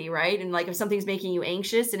anxiety, right? And like if something's making you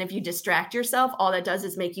anxious and if you distract yourself, all that does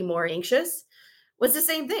is make you more anxious. Well, it's the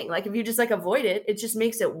same thing. Like if you just like avoid it, it just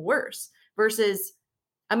makes it worse versus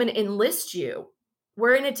I'm going to enlist you.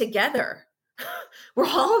 We're in it together. We're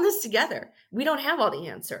all in this together. We don't have all the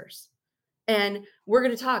answers. And we're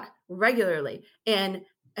going to talk regularly and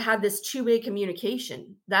have this two-way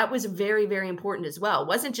communication. That was very, very important as well. It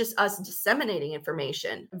wasn't just us disseminating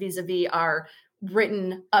information vis-a-vis our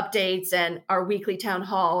written updates and our weekly town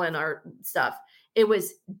hall and our stuff. It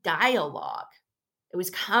was dialogue. It was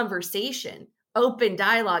conversation, open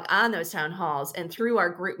dialogue on those town halls and through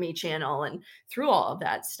our GroupMe channel and through all of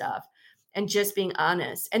that stuff and just being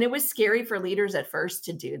honest. And it was scary for leaders at first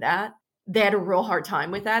to do that. They had a real hard time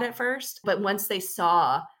with that at first. But once they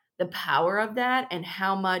saw the power of that and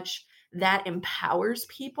how much that empowers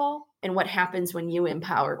people and what happens when you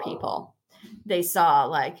empower people, they saw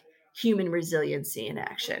like human resiliency in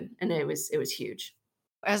action. And it was huge.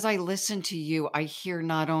 As I listen to you, I hear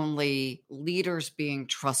not only leaders being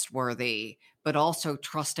trustworthy, but also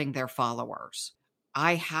trusting their followers.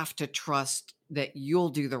 I have to trust that you'll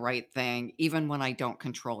do the right thing, even when I don't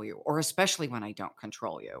control you, or especially when I don't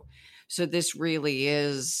control you. So this really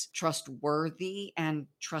is trustworthy and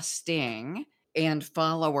trusting, and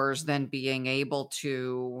followers then being able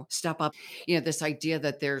to step up. This idea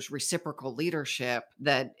that there's reciprocal leadership,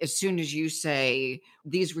 that as soon as you say,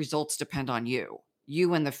 these results depend on you,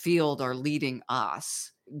 you in the field are leading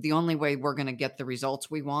us. The only way we're going to get the results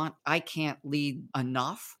we want, I can't lead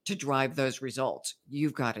enough to drive those results.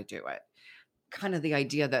 You've got to do it. Kind of the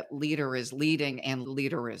idea that leader is leading and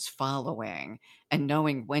leader is following and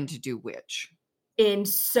knowing when to do which. In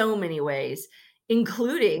so many ways,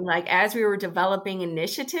 including like as we were developing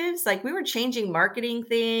initiatives, like we were changing marketing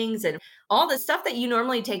things and all the stuff that you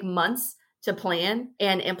normally take months to plan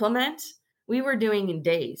and implement. We were doing in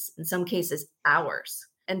days, in some cases, hours.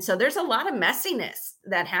 And so there's a lot of messiness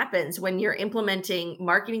that happens when you're implementing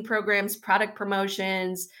marketing programs, product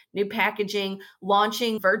promotions, new packaging,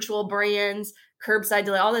 launching virtual brands, curbside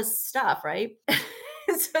delay, all this stuff, right?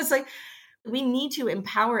 So it's like, we need to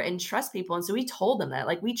empower and trust people. And so we told them that,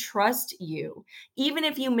 like, we trust you. Even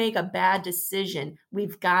if you make a bad decision,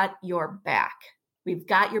 we've got your back. We've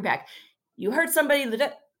got your back. You hurt somebody,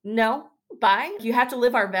 no, bye. You have to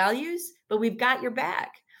live our values, but we've got your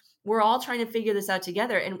back. We're all trying to figure this out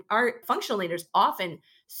together. And our functional leaders often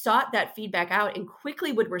sought that feedback out and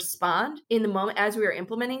quickly would respond in the moment as we were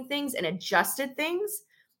implementing things and adjusted things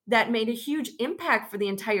that made a huge impact for the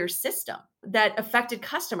entire system that affected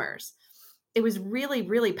customers. It was really,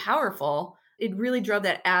 really powerful. It really drove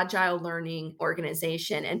that agile learning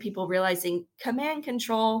organization and people realizing command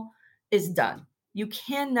control is done. You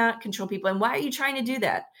cannot control people. And why are you trying to do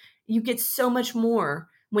that? You get so much more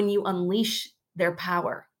when you unleash their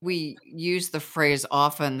power. We use the phrase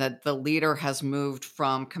often that the leader has moved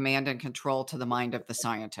from command and control to the mind of the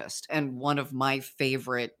scientist. And one of my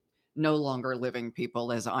favorite no longer living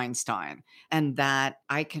people is Einstein, and that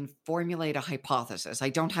I can formulate a hypothesis. I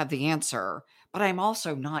don't have the answer, but I'm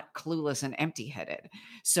also not clueless and empty-headed.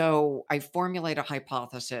 So I formulate a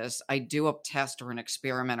hypothesis, I do a test or an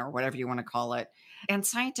experiment or whatever you want to call it, and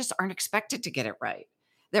scientists aren't expected to get it right.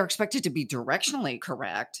 They're expected to be directionally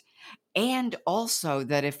correct. And also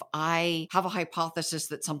that if I have a hypothesis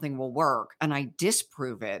that something will work and I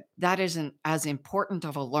disprove it, that isn't as important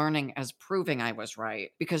of a learning as proving I was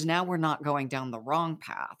right, because now we're not going down the wrong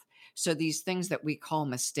path. So these things that we call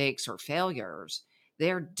mistakes or failures,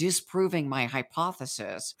 They're disproving my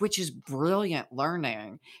hypothesis, which is brilliant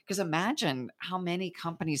learning. Because imagine how many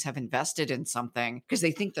companies have invested in something because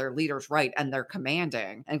they think their leader's right and they're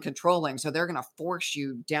commanding and controlling. So they're going to force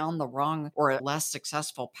you down the wrong or a less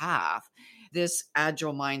successful path. This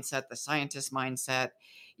agile mindset, the scientist mindset,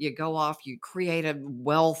 you go off, you create a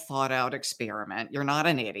well thought out experiment. You're not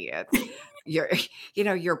an idiot. You're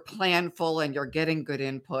you're planful and you're getting good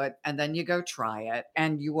input, and then you go try it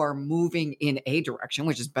and you are moving in a direction,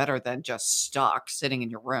 which is better than just stuck sitting in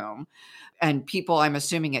your room. And people, I'm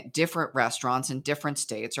assuming at different restaurants in different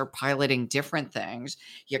states, are piloting different things.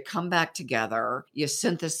 You come back together, you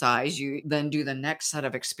synthesize, you then do the next set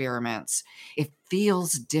of experiments. It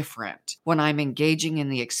feels different when I'm engaging in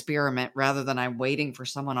the experiment rather than I'm waiting for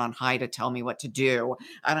someone on high to tell me what to do.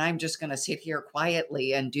 And I'm just going to sit here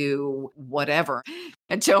quietly and do whatever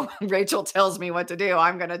until Rachel tells me what to do.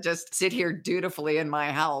 I'm going to just sit here dutifully in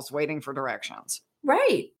my house waiting for directions.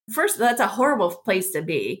 Right. First, that's a horrible place to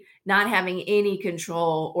be, not having any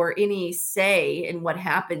control or any say in what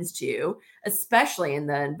happens to you, especially in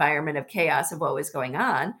the environment of chaos of what was going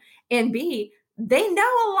on. And B, they know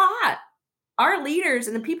a lot. Our leaders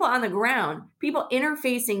and the people on the ground, people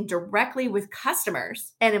interfacing directly with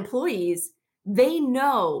customers and employees, they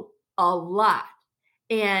know a lot.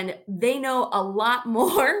 And they know a lot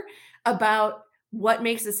more about what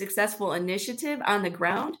makes a successful initiative on the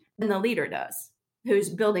ground than the leader does, who's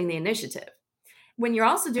building the initiative. When you're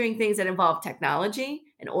also doing things that involve technology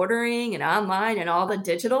and ordering and online and all the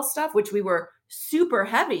digital stuff, which we were super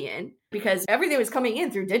heavy in because everything was coming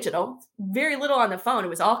in through digital, very little on the phone. It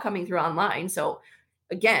was all coming through online. So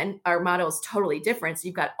again, our model is totally different. So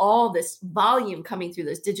you've got all this volume coming through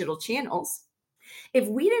those digital channels. If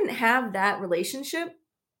we didn't have that relationship,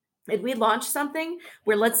 if we launched something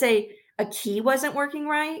where, let's say, a key wasn't working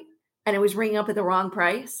right and it was ringing up at the wrong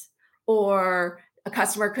price, or a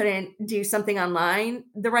customer couldn't do something online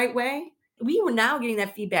the right way, we were now getting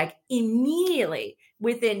that feedback immediately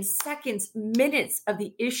within seconds, minutes of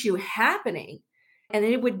the issue happening. And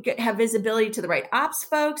then it would have visibility to the right ops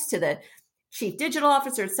folks, to the chief digital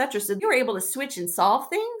officer, et cetera. So we were able to switch and solve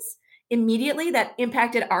things immediately that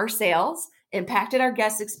impacted our sales, impacted our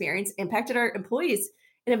guest experience, impacted our employees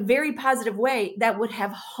in a very positive way that would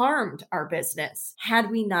have harmed our business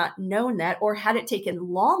had we not known that, or had it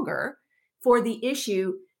taken longer for the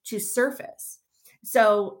issue to surface.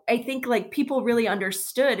 So I think like people really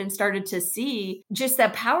understood and started to see just the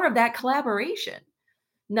power of that collaboration.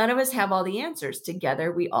 None of us have all the answers.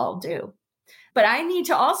 Together, we all do. But I need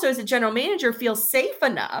to also, as a general manager, feel safe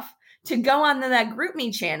enough to go on that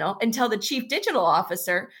GroupMe channel and tell the chief digital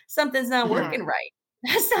officer something's not working right.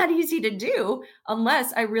 That's not easy to do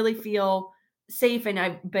unless I really feel safe and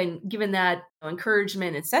I've been given that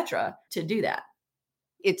encouragement, et cetera, to do that.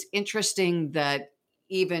 It's interesting that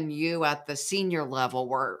even you at the senior level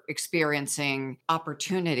were experiencing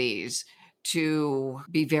opportunities to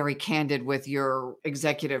be very candid with your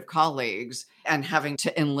executive colleagues and having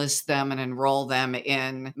to enlist them and enroll them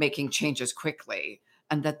in making changes quickly,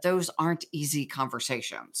 and that those aren't easy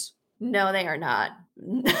conversations. No, they are not.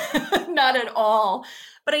 Not at all.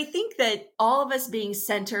 But I think that all of us being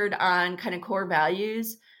centered on kind of core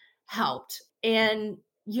values helped. And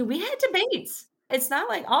we had debates. It's not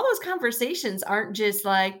like all those conversations aren't just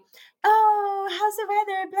like, oh, how's the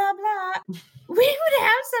weather, blah, blah. We would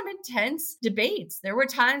have some intense debates. There were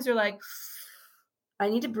times where like, I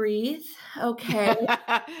need to breathe. Okay.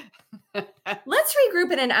 Let's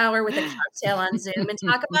regroup in an hour with a cocktail on Zoom and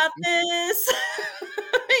talk about this.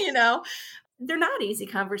 They're not easy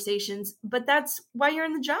conversations, but that's why you're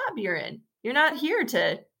in the job you're in. You're not here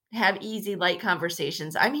to have easy, light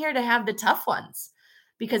conversations. I'm here to have the tough ones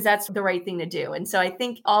because that's the right thing to do. And so I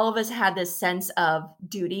think all of us had this sense of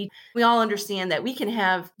duty. We all understand that we can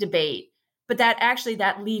have debate, but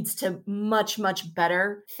that leads to much, much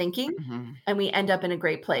better thinking. Mm-hmm. And we end up in a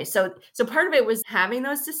great place. So part of it was having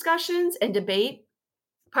those discussions and debate.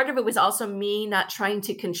 Part of it was also me not trying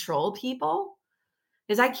to control people,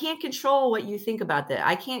 because I can't control what you think about that.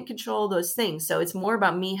 I can't control those things. So it's more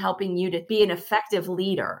about me helping you to be an effective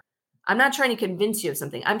leader. I'm not trying to convince you of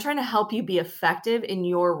something. I'm trying to help you be effective in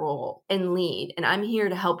your role and lead. And I'm here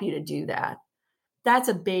to help you to do that. That's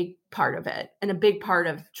a big part of it, and a big part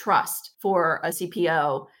of trust for a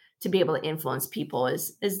CPO to be able to influence people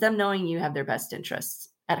is them knowing you have their best interests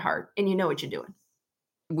at heart and you know what you're doing.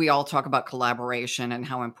 We all talk about collaboration and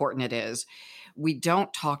how important it is. We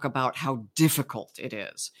don't talk about how difficult it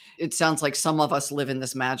is. It sounds like some of us live in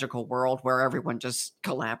this magical world where everyone just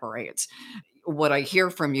collaborates. What I hear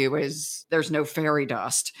from you is there's no fairy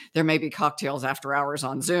dust. There may be cocktails after hours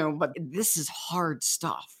on Zoom, but this is hard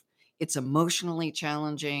stuff. It's emotionally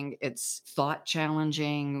challenging. It's thought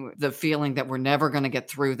challenging. The feeling that we're never going to get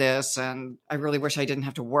through this. And I really wish I didn't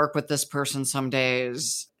have to work with this person some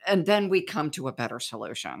days. And then we come to a better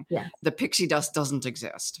solution. Yeah. The pixie dust doesn't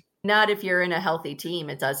exist. Not if you're in a healthy team,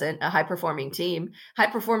 it doesn't. A high-performing team.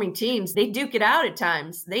 High-performing teams, they duke it out at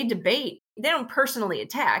times. They debate. They don't personally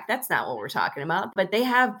attack. That's not what we're talking about. But they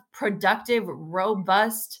have productive,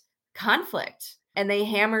 robust conflict and they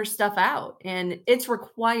hammer stuff out. And it's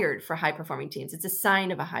required for high-performing teams. It's a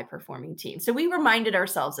sign of a high-performing team. So we reminded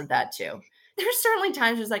ourselves of that too. There's certainly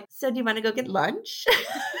times where it's like, so do you want to go get lunch?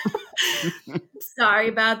 Sorry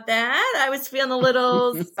about that. I was feeling a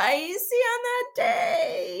little spicy on that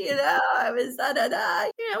day. I was,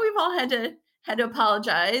 we've all had to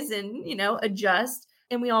apologize and, adjust.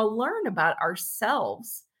 And we all learn about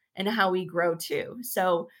ourselves and how we grow too.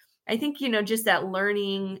 So I think, just that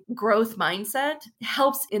learning growth mindset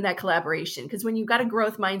helps in that collaboration. Because when you've got a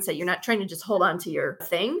growth mindset, you're not trying to just hold on to your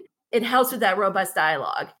thing. It helps with that robust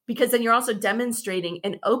dialogue, because then you're also demonstrating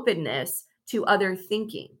an openness to other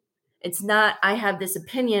thinking. It's not, I have this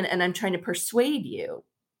opinion and I'm trying to persuade you.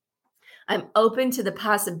 I'm open to the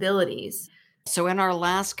possibilities. So in our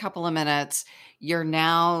last couple of minutes, you're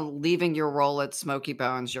now leaving your role at Smoky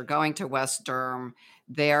Bones. You're going to West Derm.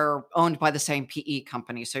 They're owned by the same PE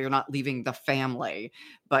company. So you're not leaving the family,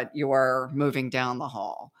 but you're moving down the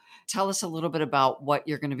hall. Tell us a little bit about what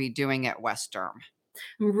you're going to be doing at West Derm.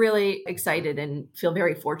 I'm really excited and feel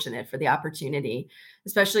very fortunate for the opportunity,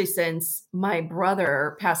 especially since my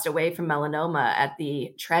brother passed away from melanoma at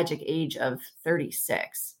the tragic age of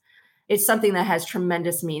 36. It's something that has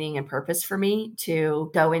tremendous meaning and purpose for me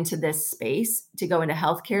to go into this space, to go into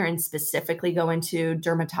healthcare and specifically go into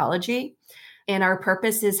dermatology. And our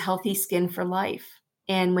purpose is healthy skin for life.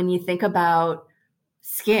 And when you think about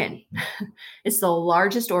skin, it's the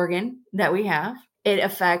largest organ that we have. It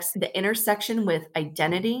affects the intersection with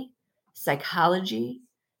identity, psychology,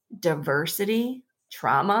 diversity,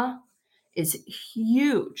 trauma is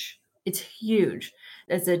huge. It's huge.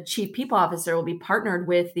 As a chief people officer, we'll be partnered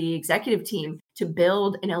with the executive team to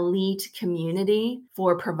build an elite community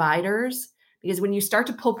for providers. Because when you start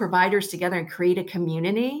to pull providers together and create a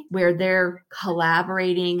community where they're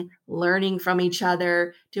collaborating, learning from each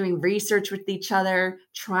other, doing research with each other,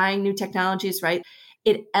 trying new technologies, right?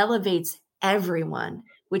 It elevates everyone,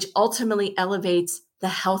 which ultimately elevates the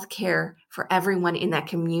healthcare for everyone in that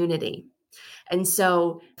community. And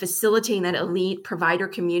so facilitating that elite provider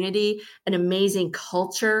community, an amazing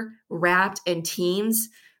culture wrapped and teams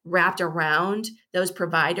wrapped around those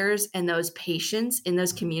providers and those patients in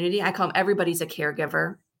those community. I call them everybody's a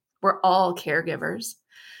caregiver. We're all caregivers.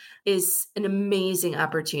 Is an amazing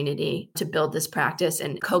opportunity to build this practice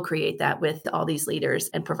and co-create that with all these leaders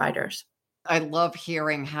and providers. I love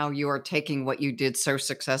hearing how you are taking what you did so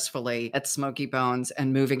successfully at Smoky Bones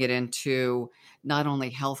and moving it into not only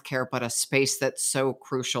healthcare, but a space that's so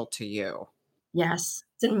crucial to you. Yes,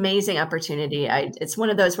 it's an amazing opportunity. It's one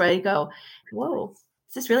of those where I go, whoa,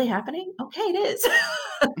 is this really happening? Okay, it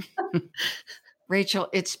is. Rachel,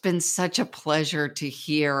 it's been such a pleasure to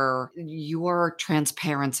hear your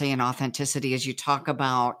transparency and authenticity as you talk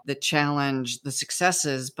about the challenge, the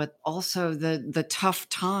successes, but also the tough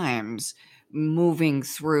times moving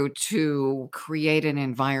through to create an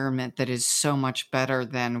environment that is so much better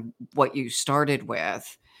than what you started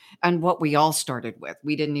with and what we all started with.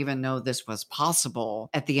 We didn't even know this was possible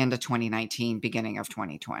at the end of 2019, beginning of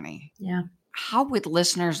 2020. Yeah. How would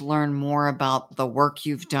listeners learn more about the work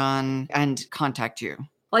you've done and contact you?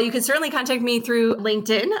 Well, you can certainly contact me through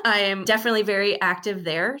LinkedIn. I am definitely very active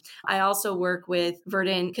there. I also work with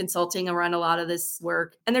Verdant Consulting around a lot of this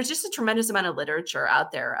work. And there's just a tremendous amount of literature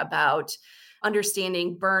out there about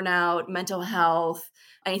understanding burnout, mental health.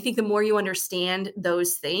 And I think the more you understand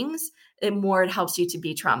those things, the more it helps you to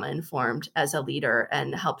be trauma informed as a leader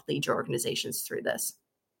and help lead your organizations through this.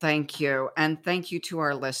 Thank you. And thank you to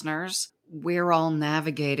our listeners. We're all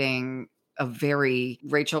navigating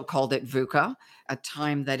Rachel called it VUCA, a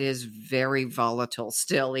time that is very volatile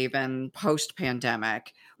still, even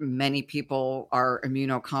post-pandemic. Many people are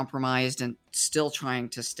immunocompromised and still trying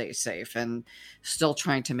to stay safe and still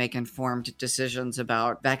trying to make informed decisions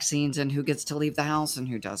about vaccines and who gets to leave the house and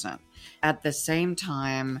who doesn't. At the same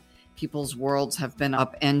time, people's worlds have been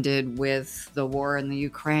upended with the war in the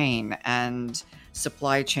Ukraine and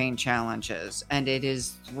supply chain challenges. And it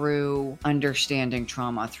is through understanding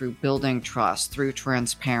trauma, through building trust, through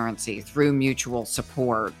transparency, through mutual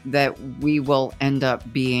support, that we will end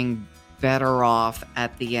up being better off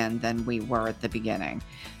at the end than we were at the beginning.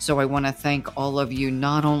 So I want to thank all of you,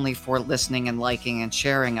 not only for listening and liking and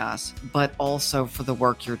sharing us, but also for the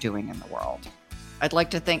work you're doing in the world. I'd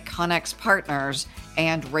like to thank Connex Partners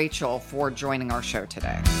and Rachel for joining our show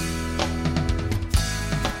today.